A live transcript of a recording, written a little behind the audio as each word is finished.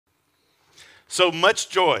So much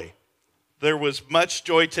joy. There was much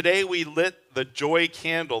joy. Today we lit the joy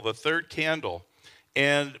candle, the third candle.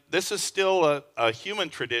 And this is still a human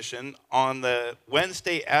tradition. On the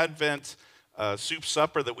Wednesday Advent soup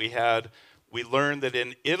supper that we had, we learned that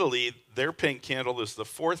in Italy, their pink candle is the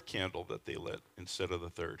fourth candle that they lit instead of the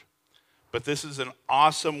third. But this is an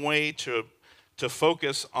awesome way to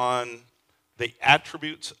focus on the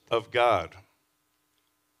attributes of God.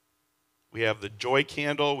 We have the joy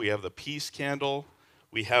candle, we have the peace candle,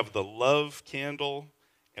 we have the love candle,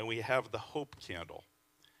 and we have the hope candle.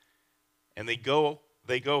 And they go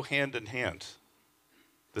hand in hand,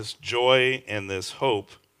 this joy and this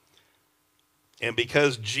hope. And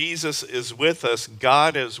because Jesus is with us,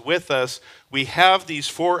 God is with us, we have these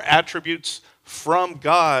four attributes from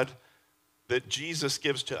God that Jesus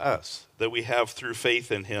gives to us, that we have through faith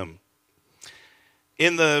in him.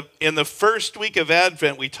 In the first week of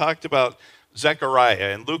Advent, we talked about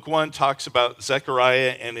Zechariah, and Luke 1 talks about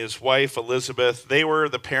Zechariah and his wife Elizabeth. They were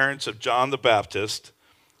the parents of John the Baptist,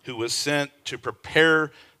 who was sent to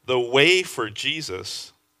prepare the way for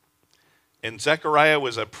Jesus. And Zechariah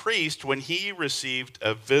was a priest when he received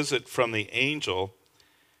a visit from the angel.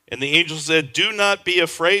 And the angel said, "Do not be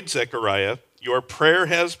afraid, Zechariah. Your prayer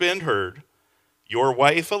has been heard. Your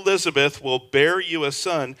wife Elizabeth will bear you a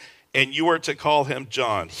son, and you are to call him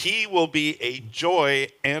John. He will be a joy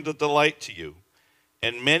and a delight to you,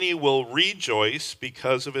 and many will rejoice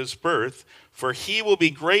because of his birth, for he will be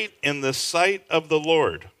great in the sight of the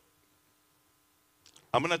Lord."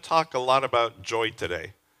 I'm going to talk a lot about joy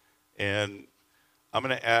today, and I'm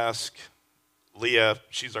going to ask Leah,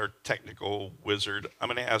 she's our technical wizard, I'm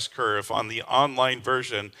going to ask her if on the online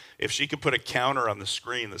version, if she could put a counter on the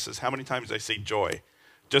screen that says how many times I say joy,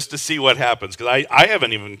 just to see what happens, because I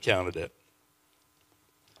haven't even counted it.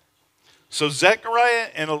 So Zechariah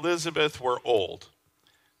and Elizabeth were old.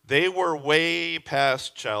 They were way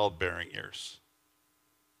past childbearing years.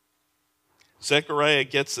 Zechariah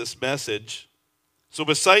gets this message. So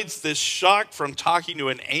besides this shock from talking to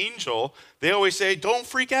an angel, they always say, "Don't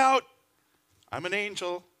freak out. I'm an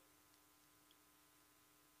angel."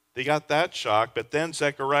 They got that shock, but then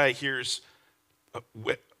Zechariah hears,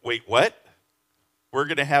 wait, what? We're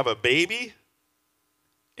going to have a baby?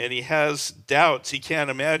 And he has doubts. He can't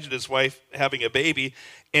imagine his wife having a baby.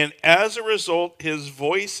 And as a result, his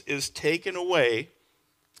voice is taken away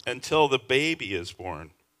until the baby is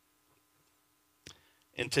born.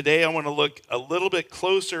 And today I want to look a little bit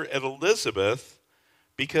closer at Elizabeth,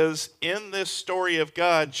 because in this story of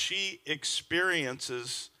God, she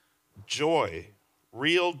experiences joy,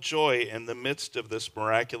 real joy in the midst of this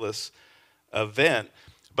miraculous event.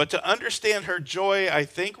 But to understand her joy, I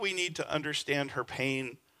think we need to understand her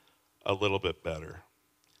pain a little bit better.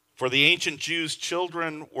 For the ancient Jews,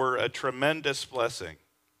 children were a tremendous blessing.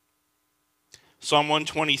 Psalm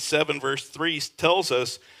 127 verse 3 tells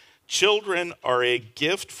us, "Children are a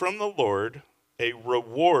gift from the Lord, a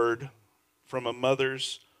reward from a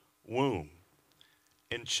mother's womb."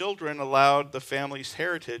 And children allowed the family's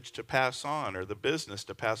heritage to pass on, or the business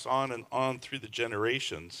to pass on and on through the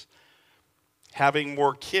generations. Having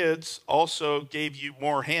more kids also gave you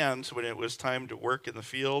more hands when it was time to work in the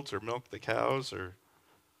fields or milk the cows. Or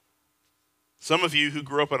some of you who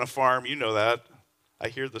grew up on a farm, you know that. I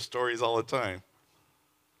hear the stories all the time.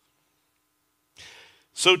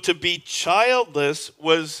 So to be childless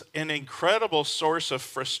was an incredible source of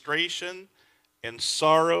frustration and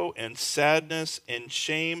sorrow and sadness and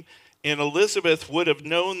shame. And Elizabeth would have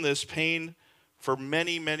known this pain for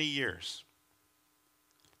many, many years.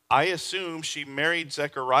 I assume she married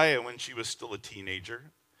Zechariah when she was still a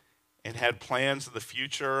teenager and had plans in the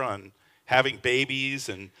future on having babies,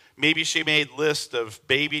 and maybe she made lists of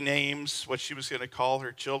baby names, what she was going to call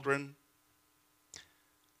her children.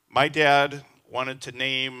 My dad wanted to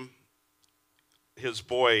name his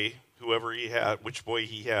boy, whoever he had, which boy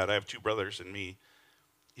he had. I have two brothers and me.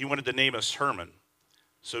 He wanted to name us Herman,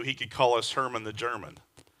 so he could call us Herman the German.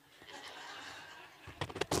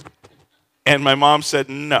 And my mom said,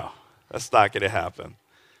 "No, that's not going to happen."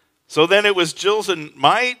 So then it was Jill's and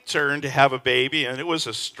my turn to have a baby, and it was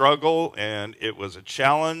a struggle, and it was a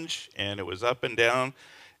challenge, and it was up and down.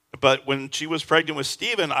 But when she was pregnant with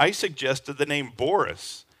Stephen, I suggested the name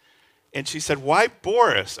Boris. And she said, "Why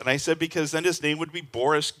Boris?" And I said, because then his name would be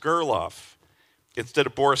Boris Gerloff instead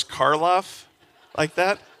of Boris Karloff, like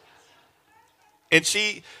that. And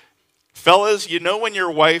she, fellas, you know when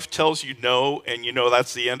your wife tells you no and you know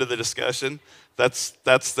that's the end of the discussion? That's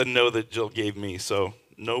the no that Jill gave me, so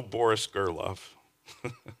no Boris Gerloff.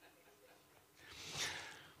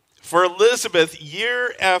 For Elizabeth,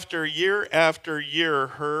 year after year after year,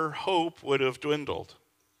 her hope would have dwindled.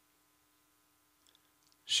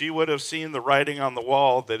 she would have seen the writing on the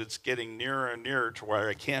wall that it's getting nearer and nearer to where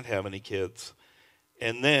I can't have any kids.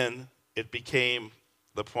 And then it became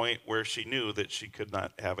the point where she knew that she could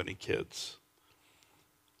not have any kids.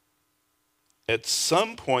 At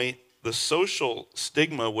some point, the social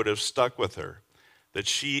stigma would have stuck with her, that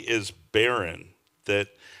she is barren,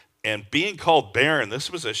 and being called barren, this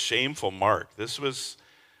was a shameful mark. This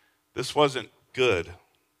wasn't good.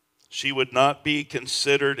 She would not be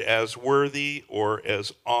considered as worthy or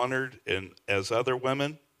as honored as other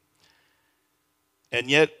women. And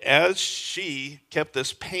yet, as she kept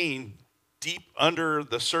this pain deep under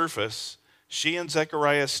the surface, she and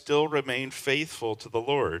Zechariah still remained faithful to the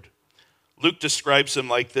Lord. Luke describes him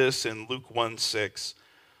like this in Luke 1:6.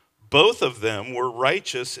 Both of them were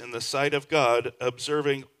righteous in the sight of God,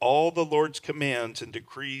 observing all the Lord's commands and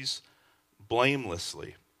decrees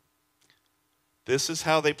blamelessly. This is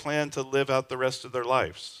how they plan to live out the rest of their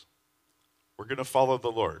lives. We're going to follow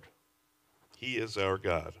the Lord. He is our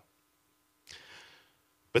God.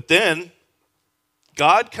 But then,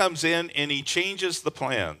 God comes in and he changes the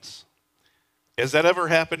plans. Has that ever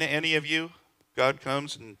happened to any of you? God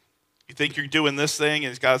comes and you think you're doing this thing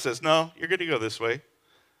and God says, no, you're going to go this way.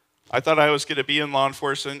 I thought I was going to be in law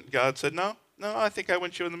enforcement. God said, no, I think I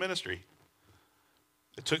want you in the ministry.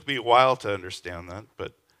 It took me a while to understand that,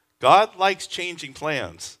 but God likes changing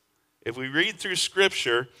plans. If we read through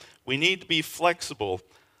Scripture, we need to be flexible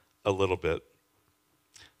a little bit.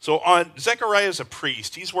 So Zechariah is a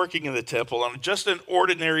priest. He's working in the temple. On just an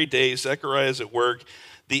ordinary day, Zechariah is at work.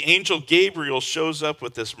 The angel Gabriel shows up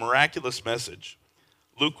with this miraculous message.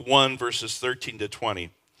 Luke 1, verses 13 to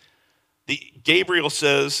 20. Gabriel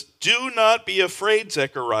says, "Do not be afraid,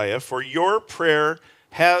 Zechariah, for your prayer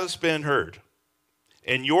has been heard.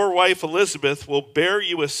 And your wife Elizabeth will bear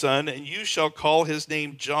you a son, and you shall call his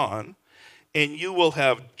name John. And you will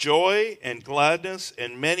have joy and gladness,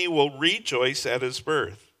 and many will rejoice at his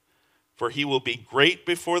birth. For he will be great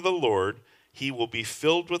before the Lord. He will be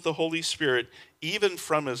filled with the Holy Spirit, even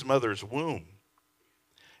from his mother's womb.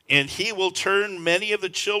 And he will turn many of the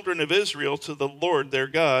children of Israel to the Lord their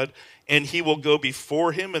God, and he will go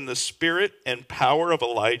before him in the spirit and power of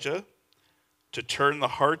Elijah, to turn the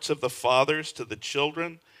hearts of the fathers to the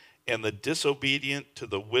children, and the disobedient to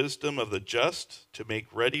the wisdom of the just, to make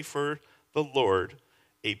ready for the Lord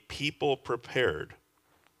a people prepared."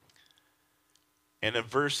 And in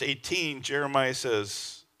verse 18, Jeremiah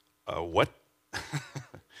says, what?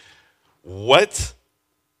 What?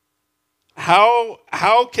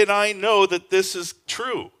 How can I know that this is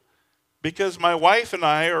true? Because my wife and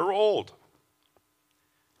I are old.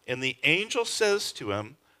 And the angel says to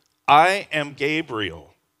him, "I am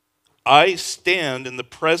Gabriel. I stand in the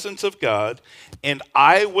presence of God, and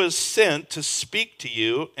I was sent to speak to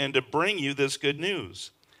you and to bring you this good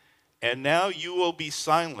news. And now you will be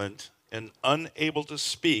silent and unable to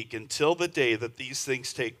speak until the day that these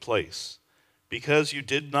things take place, because you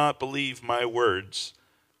did not believe my words,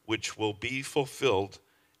 which will be fulfilled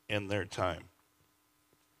in their time."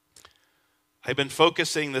 I've been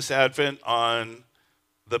focusing this Advent on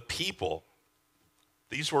the people.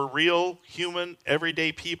 These were real, human,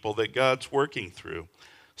 everyday people that God's working through.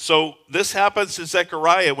 So this happens to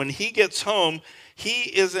Zechariah. When he gets home,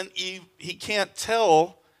 he can't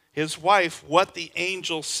tell his wife what the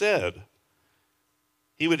angel said.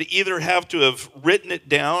 He would either have to have written it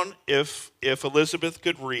down if Elizabeth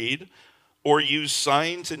could read, or use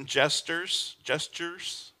signs and gestures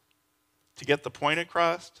to get the point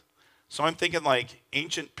across. So I'm thinking like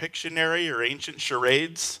ancient Pictionary or ancient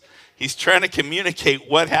charades. He's trying to communicate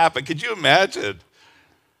what happened. Could you imagine?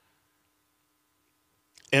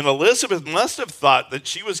 And Elizabeth must have thought that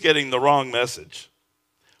she was getting the wrong message.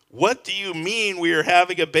 What do you mean we are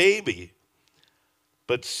having a baby?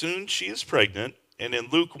 But soon she is pregnant. And in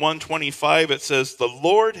Luke 1:25 it says, "The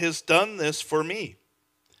Lord has done this for me.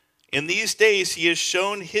 In these days he has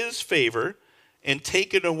shown his favor and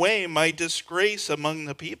taken away my disgrace among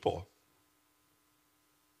the people."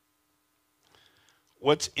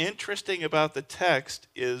 What's interesting about the text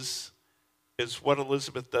is what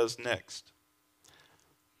Elizabeth does next.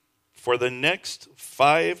 For the next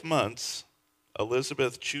 5 months,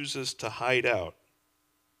 Elizabeth chooses to hide out.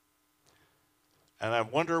 And I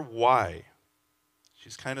wonder why.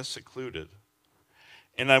 She's kind of secluded.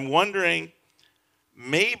 And I'm wondering,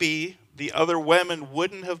 maybe the other women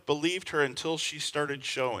wouldn't have believed her until she started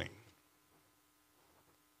showing.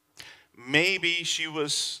 Maybe she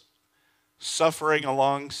was suffering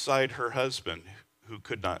alongside her husband who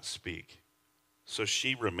could not speak. So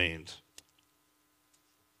she remained.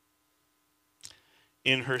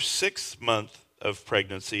 In her 6th month of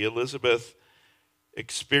pregnancy, Elizabeth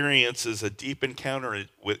experiences a deep encounter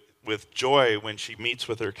with joy when she meets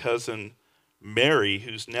with her cousin Mary,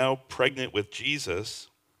 who's now pregnant with Jesus.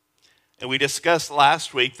 And we discussed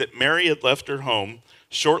last week that Mary had left her home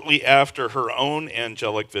shortly after her own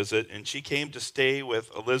angelic visit, and she came to stay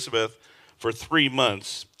with Elizabeth for 3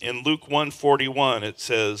 months. In Luke 1:41, it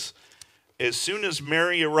says, "As soon as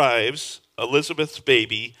Mary arrives, Elizabeth's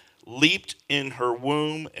baby leaped in her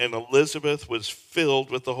womb, and Elizabeth was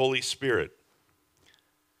filled with the Holy Spirit."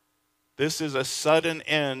 This is a sudden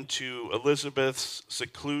end to Elizabeth's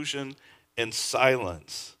seclusion and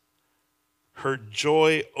silence. Her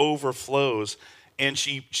joy overflows, and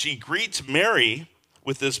she greets Mary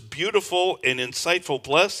with this beautiful and insightful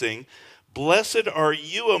blessing. "Blessed are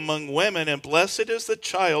you among women, and blessed is the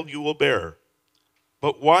child you will bear.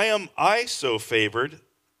 But why am I so favored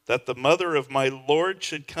that the mother of my Lord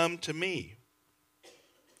should come to me?"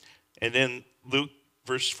 And in Luke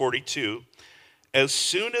verse 42, "As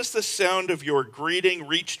soon as the sound of your greeting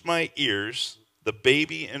reached my ears, the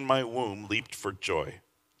baby in my womb leaped for joy.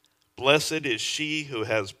 Blessed is she who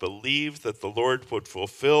has believed that the Lord would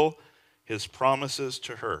fulfill his promises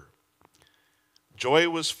to her." Joy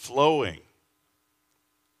was flowing.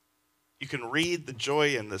 You can read the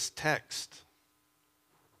joy in this text.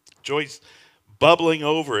 Joy's bubbling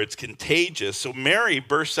over. It's contagious. So Mary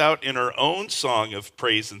bursts out in her own song of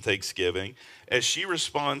praise and thanksgiving as she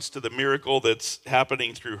responds to the miracle that's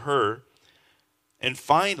happening through her. And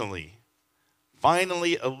finally,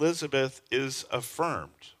 Elizabeth is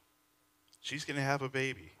affirmed. She's going to have a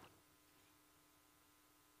baby.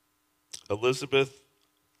 Elizabeth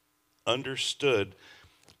understood.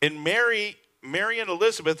 And Mary and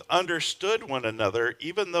Elizabeth understood one another,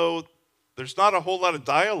 even though there's not a whole lot of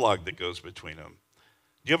dialogue that goes between them.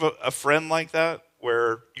 Do you have a friend like that,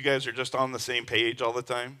 where you guys are just on the same page all the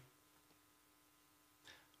time?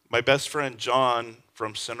 My best friend John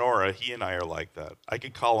from Sonora, he and I are like that. I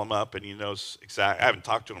could call him up and he knows exactly. I haven't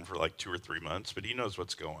talked to him for like 2 or 3 months, but he knows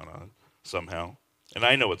what's going on somehow. And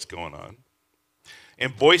I know what's going on.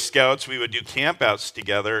 In Boy Scouts, we would do campouts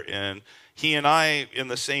together, and he and I, in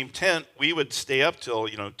the same tent, we would stay up till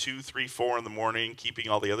 2, 3, 4 in the morning, keeping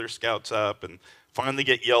all the other scouts up, and finally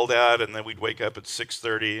get yelled at, and then we'd wake up at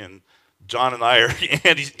 6:30, and John and I are,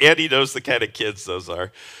 Andy knows the kind of kids those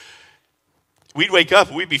are. We'd wake up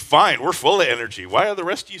and we'd be fine. We're full of energy. Why are the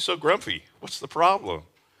rest of you so grumpy? What's the problem?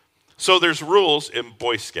 So there's rules in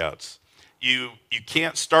Boy Scouts. You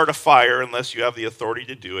can't start a fire unless you have the authority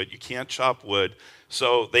to do it. You can't chop wood.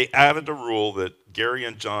 So they added a rule that Gary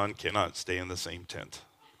and John cannot stay in the same tent.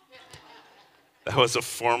 That was a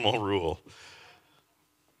formal rule.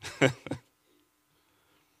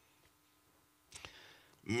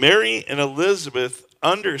 Mary and Elizabeth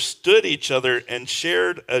understood each other and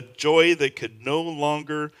shared a joy that could no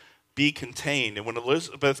longer be contained. And when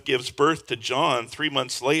Elizabeth gives birth to John 3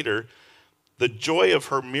 months later, the joy of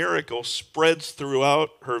her miracle spreads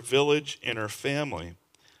throughout her village and her family.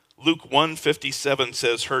 Luke 1:57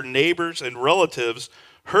 says, "Her neighbors and relatives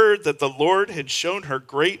heard that the Lord had shown her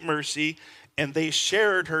great mercy, and they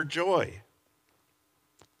shared her joy."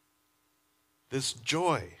 This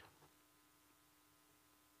joy.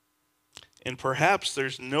 And perhaps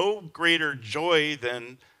there's no greater joy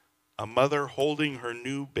than a mother holding her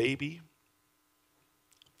new baby.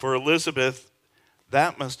 For Elizabeth,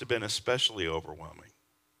 that must have been especially overwhelming.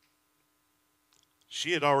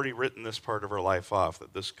 She had already written this part of her life off,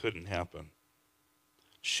 that this couldn't happen.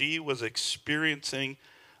 She was experiencing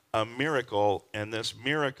a miracle, and this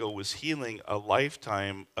miracle was healing a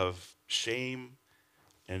lifetime of shame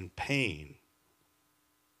and pain.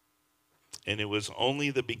 And it was only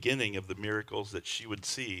the beginning of the miracles that she would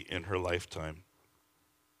see in her lifetime.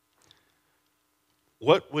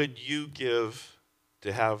 What would you give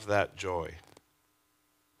to have that joy?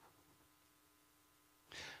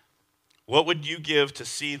 What would you give to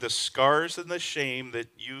see the scars and the shame that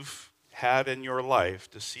you've had in your life,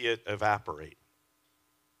 to see it evaporate?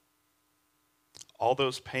 All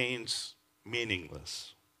those pains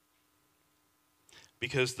meaningless.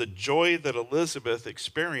 Because the joy that Elizabeth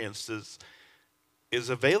experienced is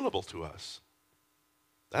available to us.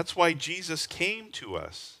 That's why Jesus came to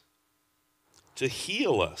us, to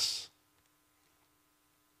heal us.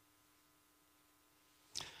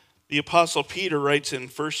 The Apostle Peter writes in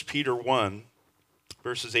 1 Peter 1,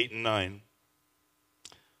 verses 8 and 9,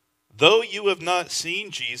 "Though you have not seen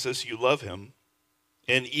Jesus, you love him.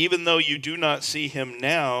 And even though you do not see him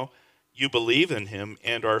now, you believe in him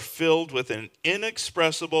and are filled with an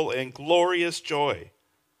inexpressible and glorious joy.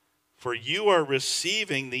 For you are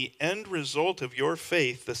receiving the end result of your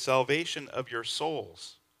faith, the salvation of your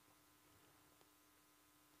souls."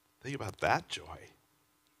 Think about that joy.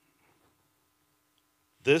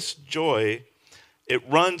 This joy, it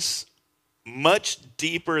runs much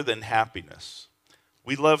deeper than happiness.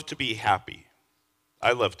 We love to be happy.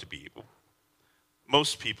 I love to be.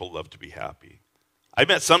 Most people love to be happy. I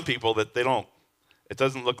met some people that it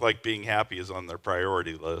doesn't look like being happy is on their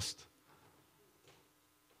priority list.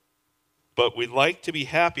 But we like to be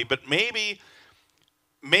happy. But maybe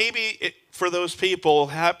for those people,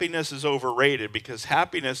 happiness is overrated because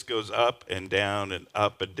happiness goes up and down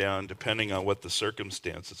depending on what the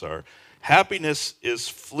circumstances are. Happiness is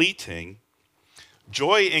fleeting.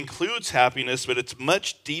 Joy includes happiness, but it's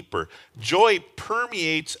much deeper. Joy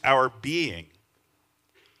permeates our being.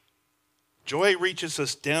 Joy reaches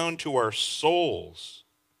us down to our souls.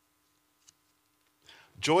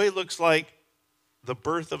 Joy looks like the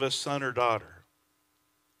birth of a son or daughter,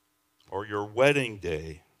 or your wedding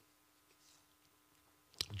day.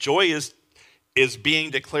 Joy is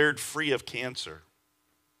being declared free of cancer,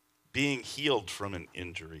 being healed from an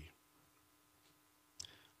injury.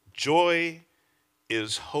 Joy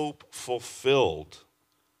is hope fulfilled,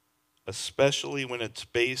 especially when it's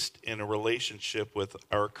based in a relationship with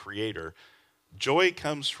our Creator. Joy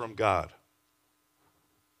comes from God.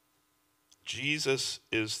 Jesus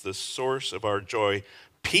is the source of our joy.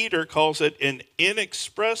 Peter calls it an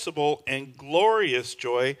inexpressible and glorious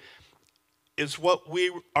joy is what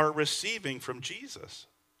we are receiving from Jesus,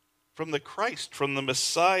 from the Christ, from the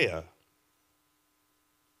Messiah.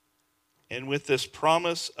 And with this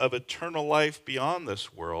promise of eternal life beyond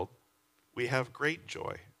this world, we have great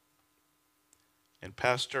joy. In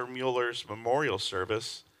Pastor Mueller's memorial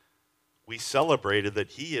service, we celebrated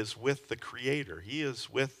that he is with the Creator. He is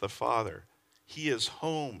with the Father. He is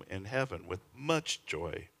home in heaven with much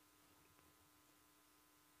joy.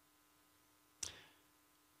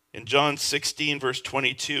 In John 16, verse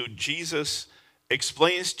 22, Jesus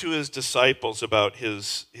explains to his disciples about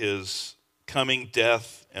his coming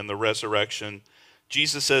death and the resurrection.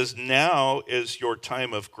 Jesus says, "Now is your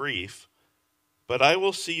time of grief, but I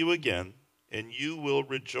will see you again, and you will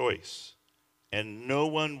rejoice, and no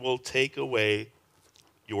one will take away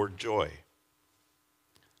your joy."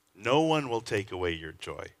 No one will take away your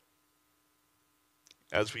joy.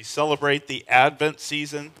 As we celebrate the Advent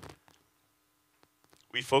season,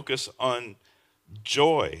 we focus on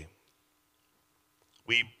joy.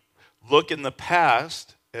 We look in the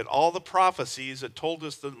past at all the prophecies that told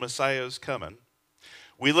us the Messiah is coming.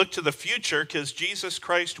 We look to the future because Jesus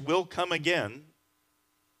Christ will come again.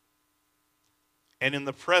 And in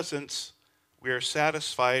the presence, we are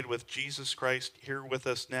satisfied with Jesus Christ here with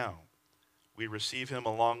us now. We receive him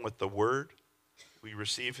along with the Word. We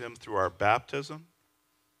receive him through our baptism.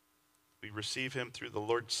 We receive him through the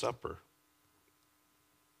Lord's Supper.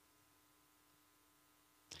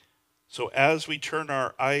 So as we turn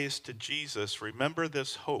our eyes to Jesus, remember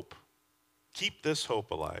this hope. Keep this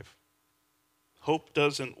hope alive. Hope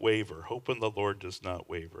doesn't waver. Hope in the Lord does not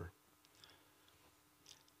waver.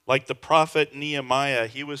 Like the prophet Nehemiah,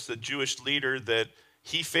 he was the Jewish leader that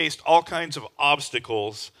he faced all kinds of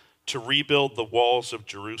obstacles to rebuild the walls of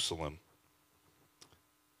Jerusalem.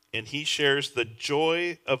 And he shares, "The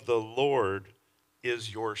joy of the Lord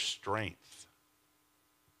is your strength."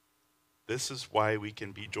 This is why we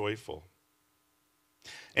can be joyful.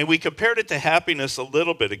 And we compared it to happiness a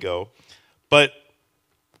little bit ago, but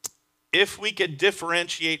if we could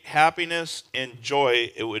differentiate happiness and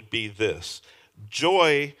joy, it would be this.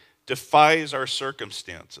 Joy defies our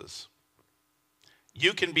circumstances.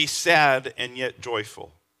 You can be sad and yet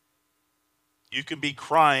joyful. You can be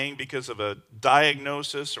crying because of a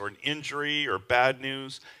diagnosis or an injury or bad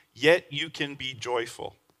news, yet you can be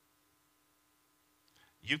joyful.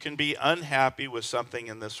 You can be unhappy with something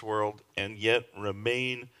in this world and yet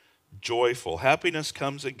remain joyful. Happiness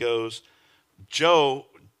comes and goes.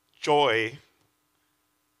 Joy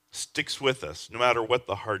sticks with us no matter what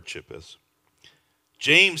the hardship is.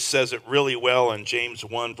 James says it really well in James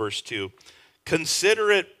 1, verse 2. "Consider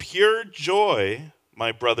it pure joy,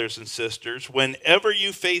 my brothers and sisters, whenever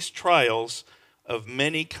you face trials of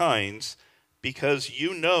many kinds, because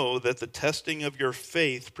you know that the testing of your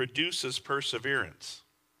faith produces perseverance.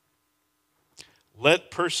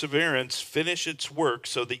 Let perseverance finish its work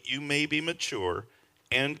so that you may be mature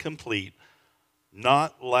and complete,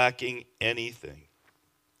 not lacking anything."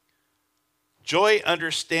 Joy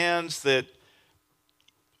understands that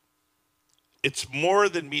it's more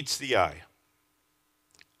than meets the eye.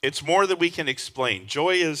 It's more than we can explain.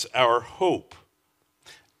 Joy is our hope.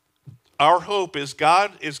 Our hope is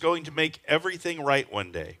God is going to make everything right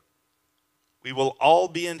one day. We will all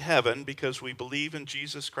be in heaven because we believe in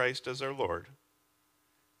Jesus Christ as our Lord.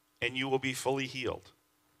 And you will be fully healed.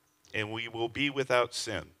 And we will be without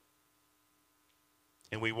sin.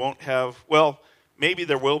 And we won't have, well, maybe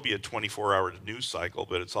there will be a 24-hour news cycle,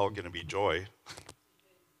 but it's all going to be joy.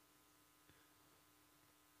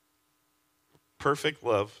 Perfect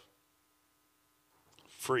love,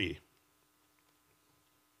 free.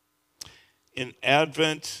 In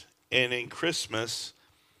Advent and in Christmas,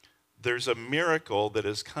 there's a miracle that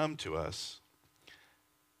has come to us,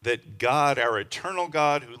 that God, our eternal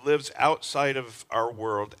God who lives outside of our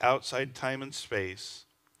world, outside time and space,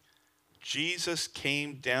 Jesus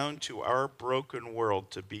came down to our broken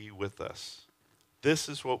world to be with us. This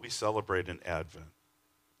is what we celebrate in Advent.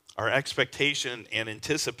 Our expectation and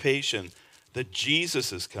anticipation that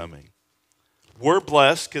Jesus is coming. We're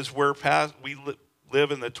blessed because we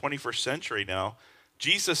live in the 21st century now.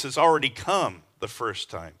 Jesus has already come the first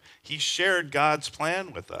time. He shared God's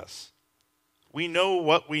plan with us. We know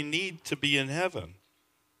what we need to be in heaven.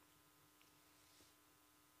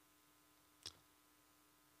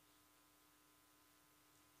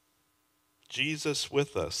 Jesus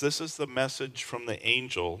with us. This is the message from the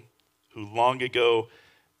angel who long ago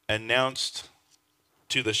announced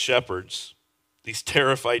to the shepherds, these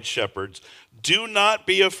terrified shepherds, "Do not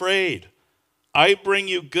be afraid. I bring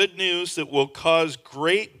you good news that will cause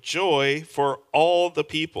great joy for all the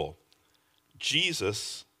people."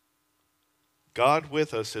 Jesus, God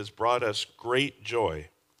with us, has brought us great joy.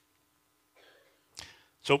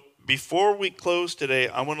 So before we close today,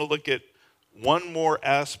 I want to look at one more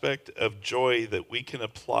aspect of joy that we can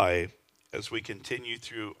apply as we continue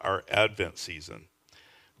through our Advent season.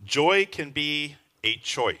 Joy can be a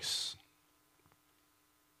choice,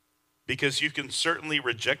 because you can certainly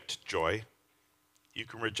reject joy. You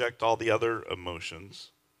can reject all the other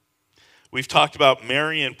emotions. We've talked about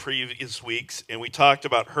Mary in previous weeks, and we talked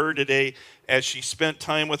about her today as she spent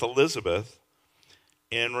time with Elizabeth.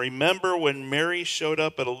 And remember, when Mary showed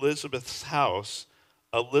up at Elizabeth's house,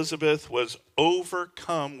 Elizabeth was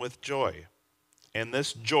overcome with joy. And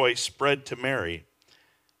this joy spread to Mary.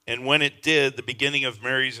 And when it did, the beginning of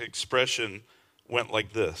Mary's expression went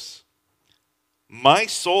like this: "My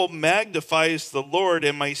soul magnifies the Lord,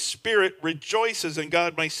 and my spirit rejoices in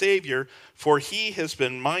God my Savior, for he has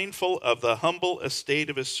been mindful of the humble estate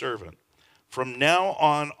of his servant. From now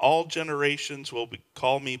on, all generations will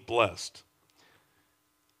call me blessed."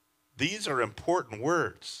 These are important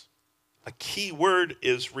words. A key word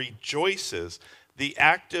is rejoices, the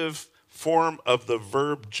active form of the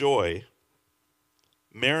verb joy.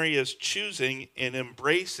 Mary is choosing and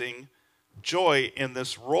embracing joy in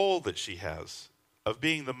this role that she has of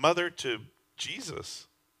being the mother to Jesus.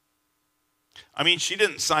 I mean, she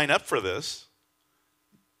didn't sign up for this.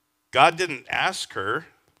 God didn't ask her.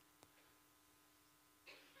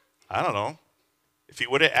 I don't know. If he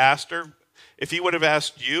would have asked her, if he would have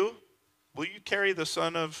asked you, "Will you carry the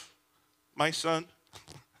son of my son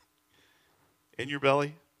in your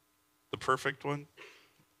belly, the perfect one?"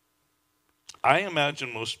 I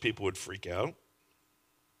imagine most people would freak out.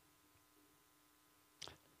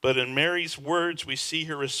 But in Mary's words, we see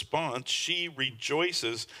her response. She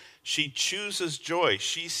rejoices. She chooses joy.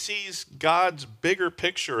 She sees God's bigger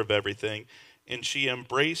picture of everything, and she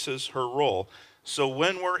embraces her role. So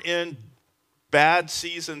when we're in bad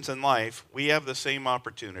seasons in life, we have the same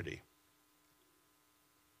opportunity.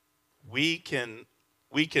 We can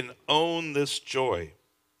own this joy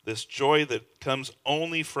that comes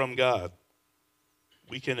only from God.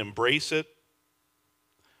 We can embrace it,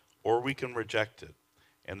 or we can reject it.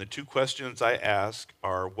 And the two questions I ask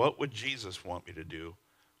are, what would Jesus want me to do?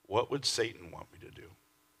 What would Satan want me to do?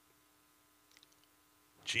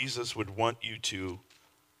 Jesus would want you to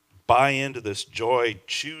buy into this joy,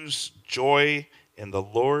 choose joy in the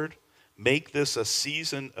Lord, make this a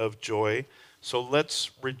season of joy. So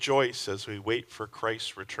let's rejoice as we wait for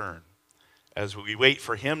Christ's return, as we wait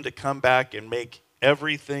for him to come back and make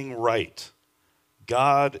everything right.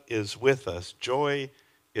 God is with us. Joy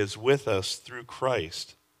is with us through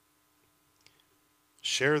Christ.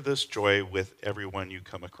 Share this joy with everyone you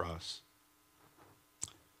come across.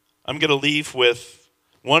 I'm going to leave with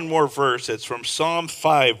one more verse. It's from Psalm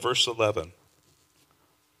 5, verse 11.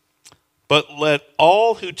 "But let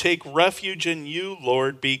all who take refuge in you,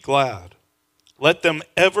 Lord, be glad. Let them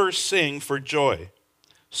ever sing for joy.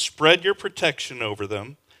 Spread your protection over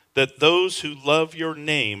them, that those who love your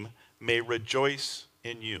name may rejoice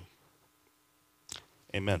in you."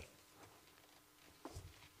 Amen.